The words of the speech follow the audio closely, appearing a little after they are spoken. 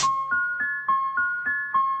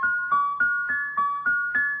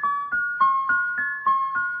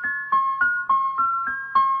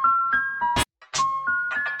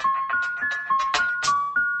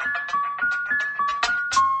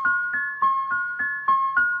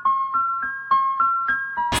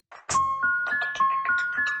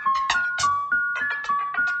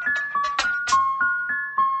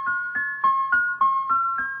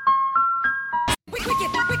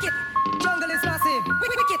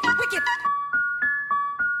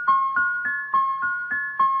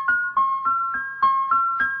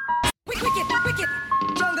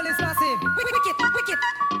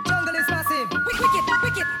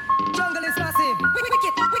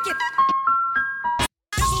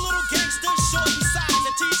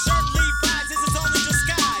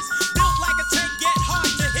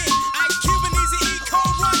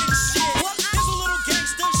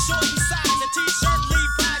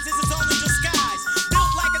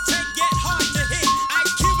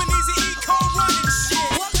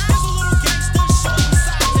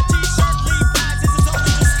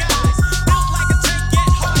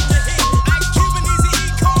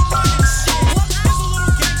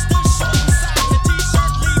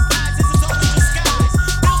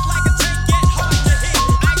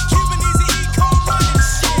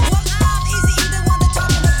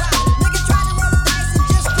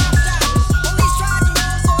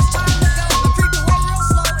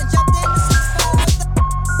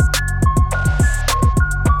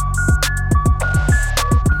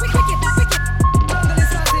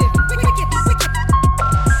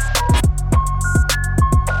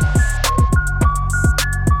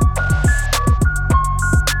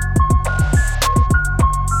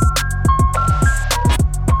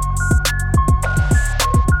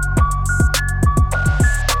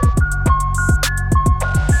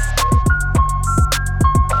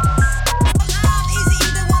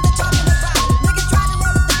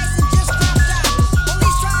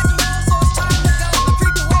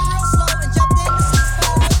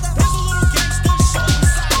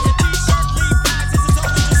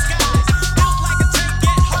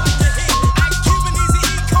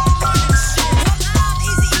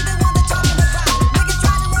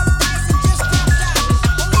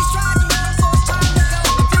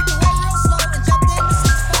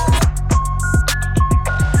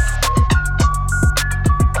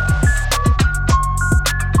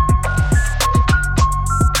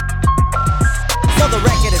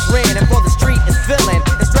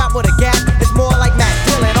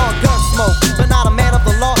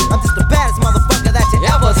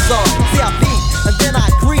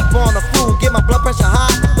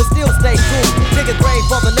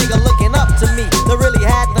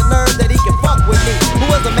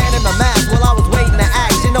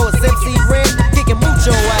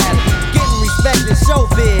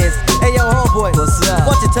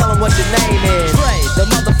what your name is. Dre, the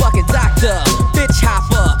motherfucking doctor, bitch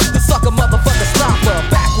hopper, the sucker motherfucker stopper.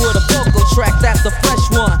 Back with a vocal track, that's the fresh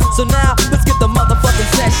one. So now, let's get the motherfucking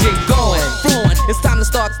session going. Flowing, it's time to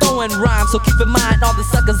start throwing rhymes. So keep in mind all the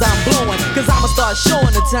suckers I'm blowing, cause I'ma start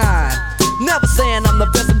showing the time. Never saying I'm the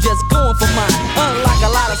best, I'm just going for mine. Unlike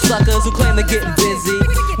a lot of suckers who claim they're getting busy,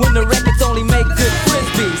 when the records only make good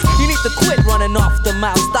frisbees. You need to quit running off the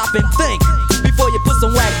mouth, stop and think before you put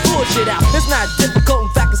some whack bullshit out. It's not difficult,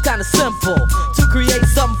 in fact it's kinda simple to create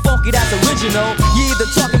something funky that's original. You either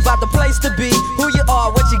talking about the place to be, who you are,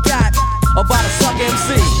 what you got, or about a suck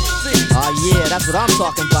MC. Oh yeah, that's what I'm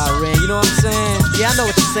talking about, Ren. You know what I'm saying? Yeah, I know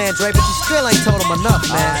what you're saying, Dre, but you still ain't told them enough,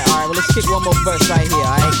 man. Alright, well let's kick one more verse right here,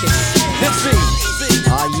 alright? Let's see.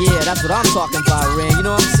 Oh yeah, that's what I'm talking about, Ren. You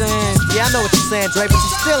know what I'm saying? Yeah, I know what you're saying, Dre, but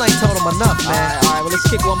you still ain't told them enough, man. Alright, well let's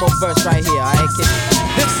kick one more verse right here, alright?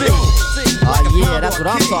 Let's see. Oh yeah, that's what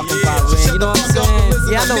I'm talking about, Ren. You know what I'm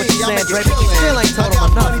saying? Yeah, I know what you're saying, Dre, but you still ain't told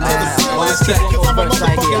them enough, man. Well, let's kick one more verse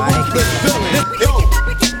right here, alright?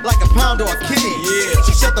 Like a pound or a kid. Yeah.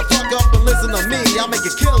 So shut the fuck up and listen to me. I'll make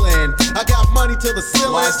it killin'. I got money to the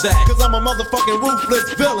ceiling. Why's that? Cause I'm a motherfucking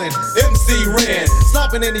ruthless villain. MC Ren,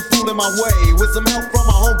 stopping any fool in my way with some help from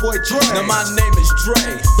my homeboy Dre. Now my name is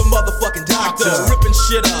Dre, the motherfucking doctor. Ripping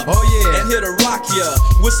shit up, oh yeah, and here to rock ya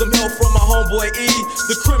with some help from my homeboy E,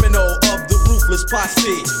 the criminal of the ruthless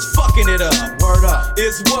posse. Fucking it up, word up,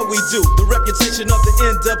 is what we do. The reputation of the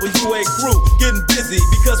NWA crew, getting busy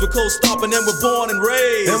because we're cold stomping and we're born and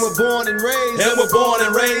raised. And we're born and raised. And we're born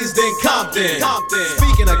and raised in Compton.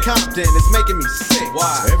 Speaking of Compton, it's making me sick.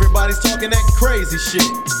 Why? Everybody's talking that crazy shit,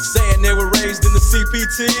 saying they were raised in the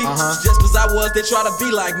CPT. Just as I was, they try to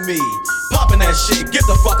be like me. Popping that shit, get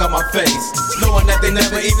the fuck out my face. Knowing that they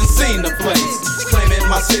never even seen the place. Claiming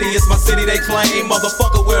my city is my city, they claim.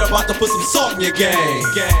 Motherfucker, we're about to put some salt in your game.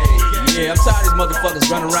 Yeah, I'm tired of these motherfuckers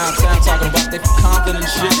running around town talking about they from Compton and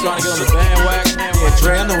shit, trying to get on the bandwagon. Yeah,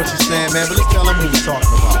 Dre, I know what you're saying, man, but let's tell them who you're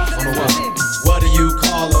talking about. On the way. What do you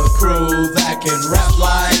call a crew that can rap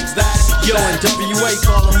like that? Yo, and WA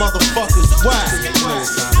call them motherfuckers whack.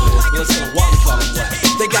 Listen, why we call them whack?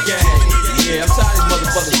 They got gang. Yeah, I'm tired of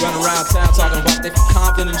these motherfuckers running around town talking about they from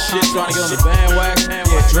Compton and shit, trying to get on the bandwagon.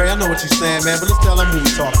 Yeah, Dre, I know what you're saying, man, but let's tell them who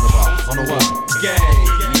we're talking about. On the way. Gang.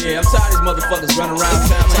 Yeah, I'm tired of these motherfuckers running around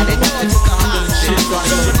town talking about they from Compton and shit, trying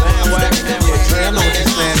to get on the bandwagon. Yeah, Dre, I know what you're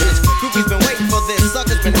saying. Groupies been waiting for this,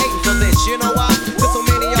 suckers been hating for this. You know why? Cause so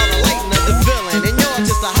many y'all are relating to the villain, and you're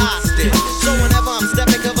just a hostage. So whenever I'm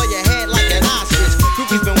stepping, cover your head like an ostrich.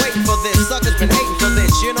 Groupies been waiting for this, suckers been hating for this.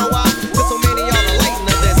 You know why? Cause so many y'all are relating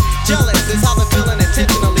to this. Jealous is how they're feeling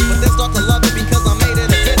intentionally, but they start to love it because I made it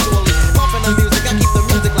eventually. Pumping the music, I keep the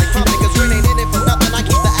music like pumping, cause Ren ain't in it for nothing. I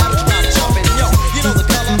keep the average crowd jumping. Yo, you know the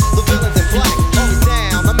color, the villains in black. Always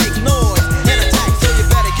down, I make noise and attack, so you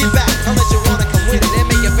better get back unless you wanna come with it and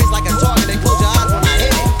make your face like a target and close your eyes when I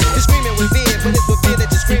hit it. You're screaming with fear, but it's with fear that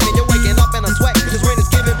you're screaming. You're waking up in a sweat, cause Ren is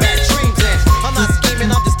giving back dreams. And I'm not scheming,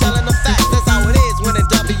 I'm just telling the facts. That's how it is when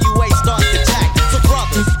NWA starts to jack. So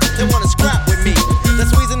brothers, they wanna scrap with me. They're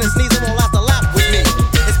squeezing and sneezing, won't have to laugh with me.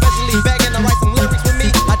 Especially begging to write some lyrics with me.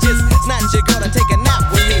 I just snatch your girl to take a nap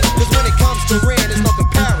with me. Cause when it comes to Ren, there's no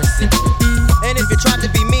comparison. And if you try to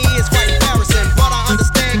be me, it's quite embarrassing. But I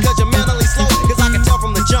understand cause you're mentally slow. Cause I can tell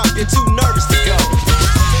from the jump, you're too nervous to go.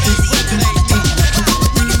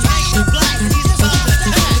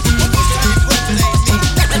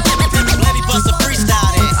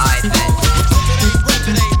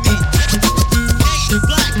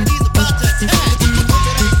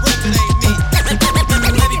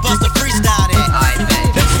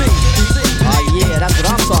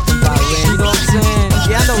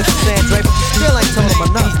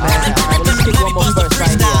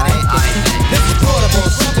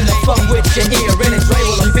 Your ear and it Dre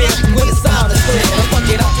will appear when the sound is clear. And fuck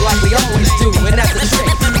it up like we always do, and that's the trick.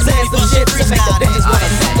 Saying some shit to make the bitches wanna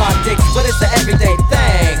suck our dicks, but it's the everyday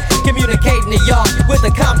thing. Communicating to y'all with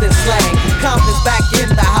the Compton slang. Compton's back in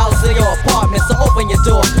the house in your apartment, so open your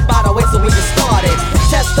door. By the way, so we get started.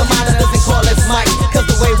 Test the monitors and call us mic, cause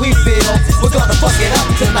the way we feel, we're gonna fuck it up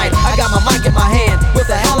tonight. I got my mic in my hand with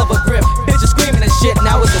a hell of a grip. Bitches screaming and shit,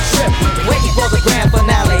 now it's a trip. Waiting for the grand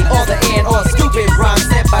finale, or the end, or a stupid rhyme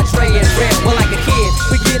sent by Dre and Ren. Well, like a kid,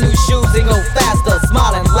 we get new shoes and go faster,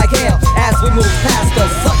 smiling like hell as we move past the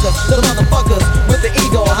suckers, the motherfuckers with the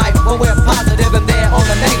ego hype. When we're positive and they're on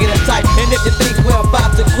the negative type. And if you think we're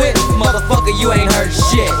about to quit, motherfucker, you ain't heard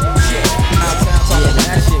shit.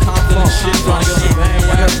 Confident shit, trying to go to the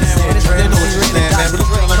bandwagon. They know what you're saying, man, but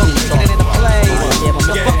let's tell them who you're talking about.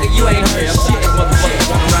 Motherfucker, you ain't heard shit. Motherfuckers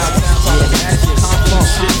run around town talking that shit. Confident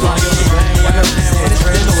shit, trying to go to the bandwagon.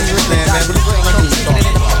 They know what you're saying, man, but let's tell them who you're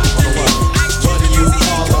talking about.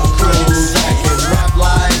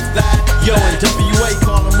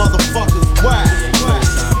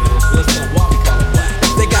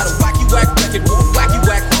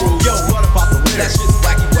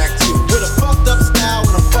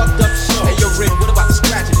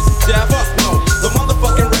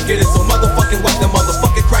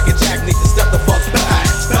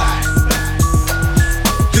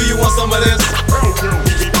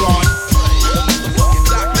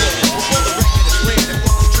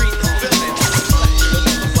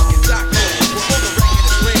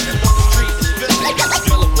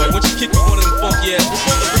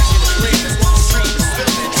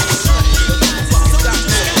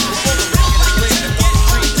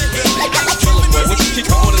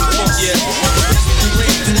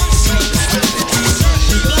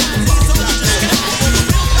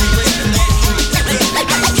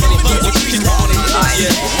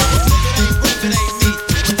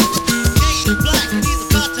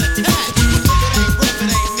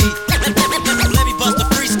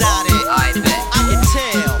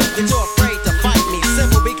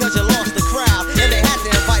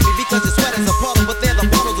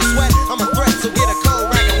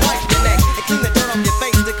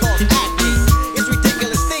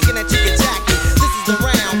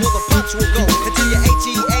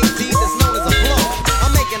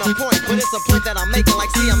 faking.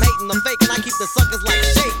 Like, see, I'm hating, I'm faking. I keep the suckers like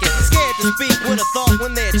shaking. Scared to speak with a thought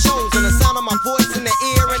when they're chosen. The sound of my voice in their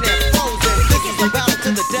ear and they're frozen. This is a battle to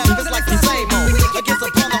the death, it's like the same old. Against a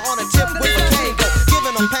brother on a tip with a cane go.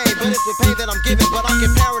 Giving them pain, but it's with pain that I'm giving. But I'm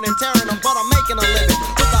comparing and tearing them, but I'm making a living.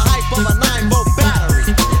 With the hype of a 9-volt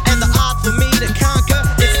battery. And the odds for me to conquer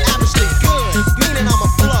is averagely good. Meaning I'm a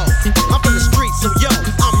flow. I'm from the streets, so yo,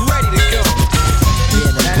 I'm ready to go.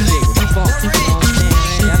 Yeah, now that shit was funky, you know what I'm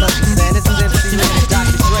saying? Y'all know what I'm saying? This is MC Ren and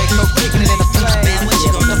Dr. Dree, so kicking it in the play.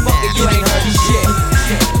 Yeah, motherfucker, you ain't heard this shit.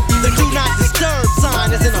 The do not disturb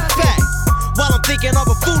sign is in effect. While I'm thinking of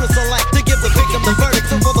a food to select to give the victim the verdict.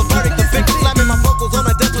 So for the verdict, the victim slamming my vocals on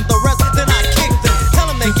the desk with the rest. Then I kick them, tell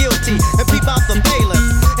them they're guilty, and peep out the bailiff.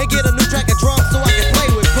 And get a new track of drums so I can play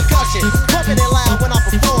with percussion. Pumping it loud when I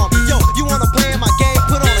perform. Yo, you wanna play in my game?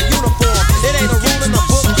 Put on a uniform. It ain't a rule in the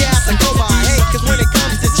book, you have to go by. Hey, cause when it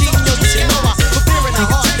comes to cheating, yo, you should know I put fear in the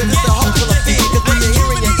heart, cause it's the heart full of fear. Cause when you hear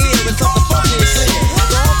in your ear, it's something funky and clear.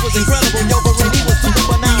 The hope was incredible, yo, but when he was super,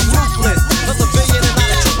 but now I'm ruthless. A civilian and not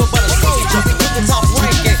a trooper, but a soldier. With the top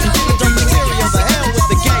ranking, giving them material, the hell with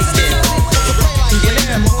the gangster. So play like an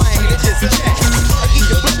airplane, it just check. I keep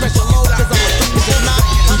your blood pressure low, cause I'm a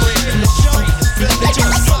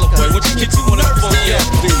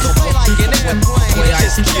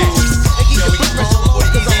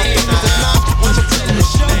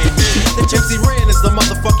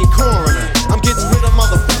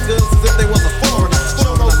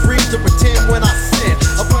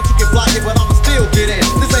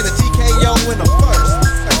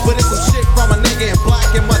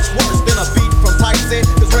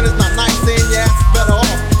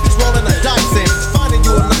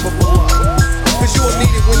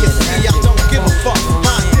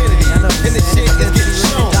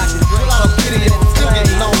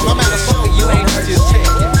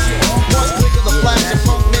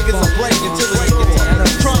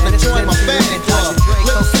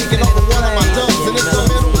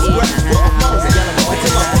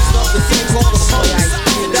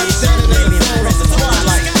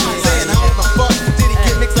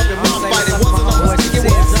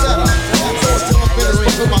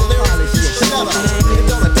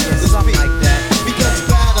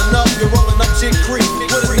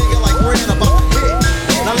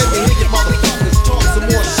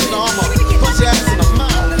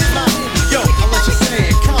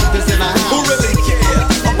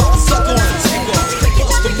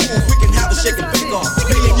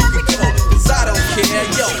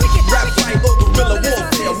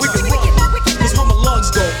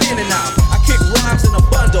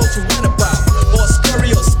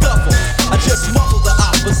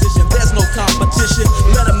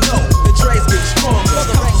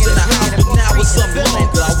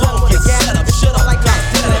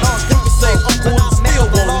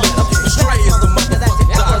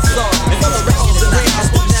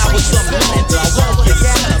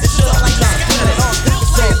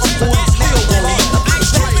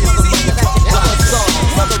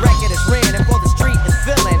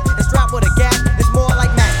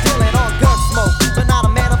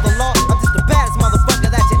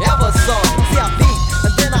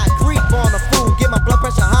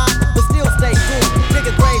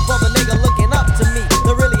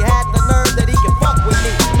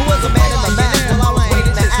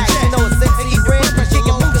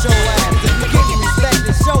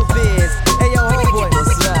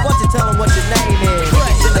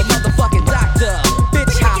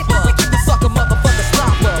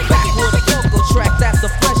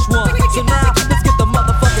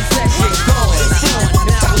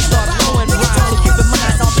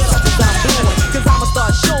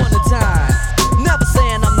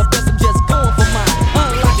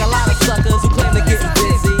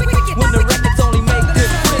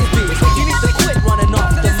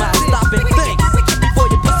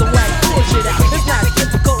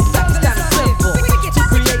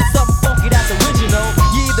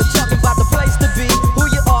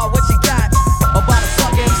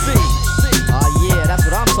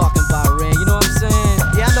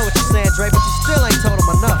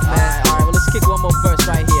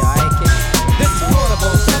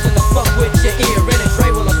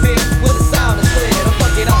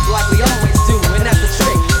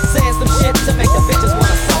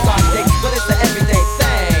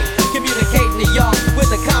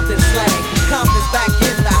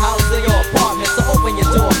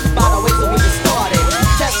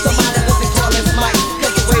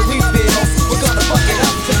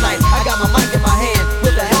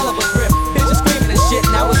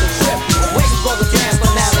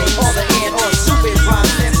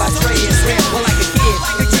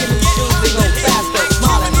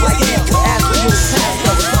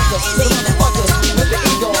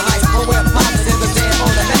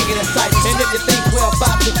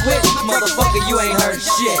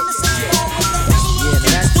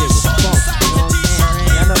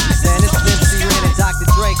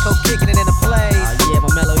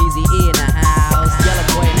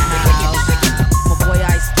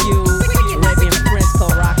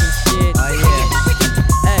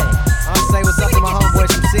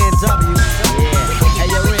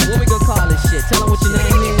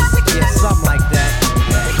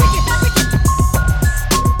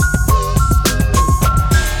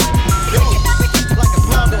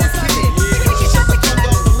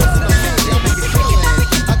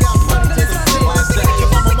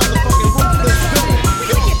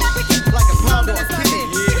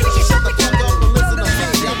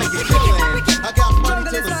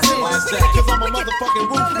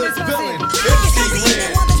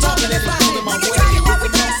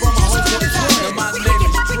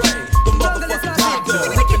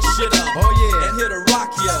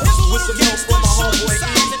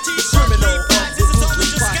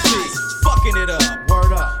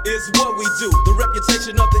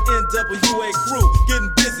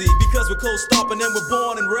stomping, and we're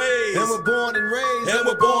born and raised. And we're born and raised. And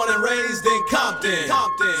we're born and raised in Compton.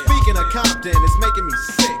 Speaking of Compton, it's making me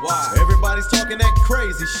sick. Why? Everybody's talking that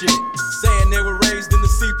crazy shit. Saying they were raised in the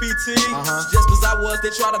CPT. Just as I was, they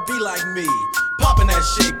try to be like me. Popping that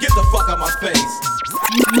shit, get the fuck out my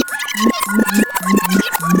face.